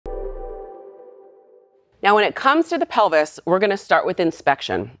Now, when it comes to the pelvis, we're going to start with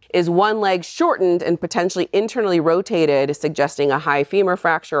inspection. Is one leg shortened and potentially internally rotated, suggesting a high femur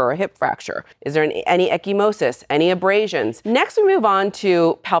fracture or a hip fracture? Is there any ecchymosis, any abrasions? Next, we move on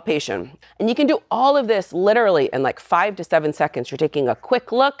to palpation. And you can do all of this literally in like 5 to 7 seconds. You're taking a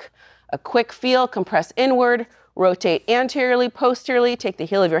quick look, a quick feel, compress inward, rotate anteriorly, posteriorly, take the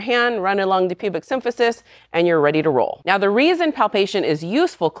heel of your hand, run along the pubic symphysis, and you're ready to roll. Now, the reason palpation is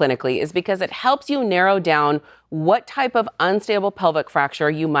useful clinically is because it helps you narrow down what type of unstable pelvic fracture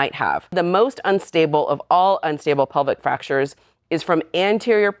you might have. The most unstable of all unstable pelvic fractures is from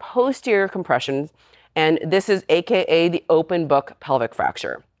anterior posterior compressions, and this is AKA the open book pelvic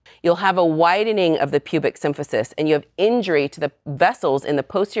fracture. You'll have a widening of the pubic symphysis and you have injury to the vessels in the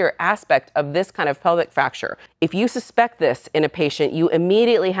posterior aspect of this kind of pelvic fracture. If you suspect this in a patient, you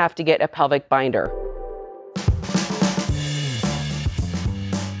immediately have to get a pelvic binder.